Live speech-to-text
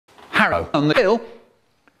harrow on the hill.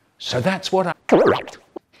 So that's what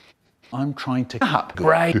I'm trying to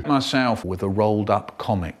upgrade myself with a rolled up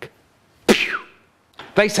comic.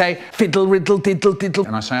 They say fiddle riddle diddle diddle,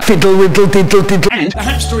 and I say fiddle riddle diddle diddle, and the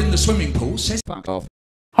hamster in the swimming pool says fuck off.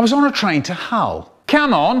 I was on a train to Hull.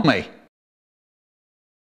 Come on, me.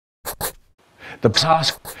 The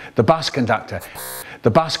bus conductor. The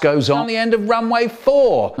bus goes on the end of runway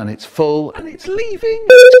 4, and it's full, and it's leaving,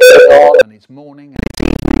 and it's morning, and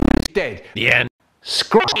it's dead. The end.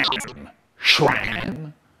 Scram.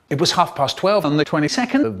 Shram. It was 12:30 on the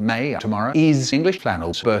 22nd of May. Tomorrow is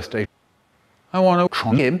EnglishFlannel's birthday. I want to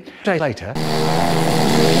try him a day later.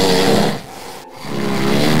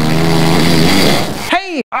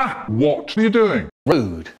 Hey! What are you doing?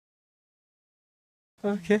 Rude.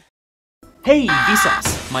 Okay. Hey,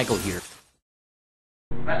 Vsauce! Michael here.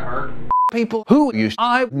 That hurt. People who use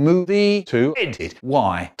iMovie to edit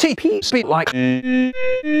YTP speak like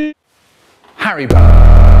Harry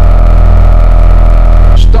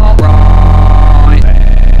Stop right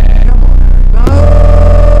there. Come on, Harry.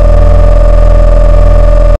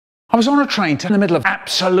 I was on a train in the middle of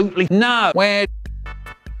absolutely no. Where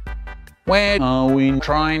are we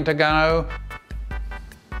trying to go?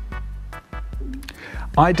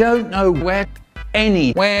 I don't know where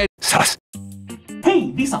anywhere. Sus.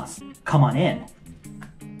 Hey, Vsauce, come on in.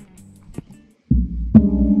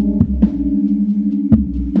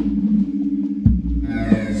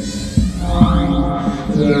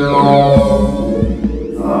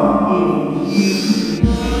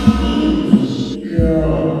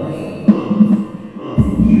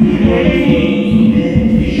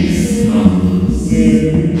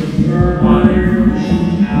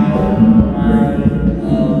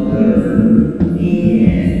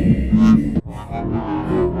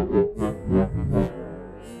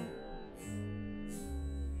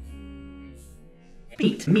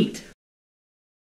 Meat.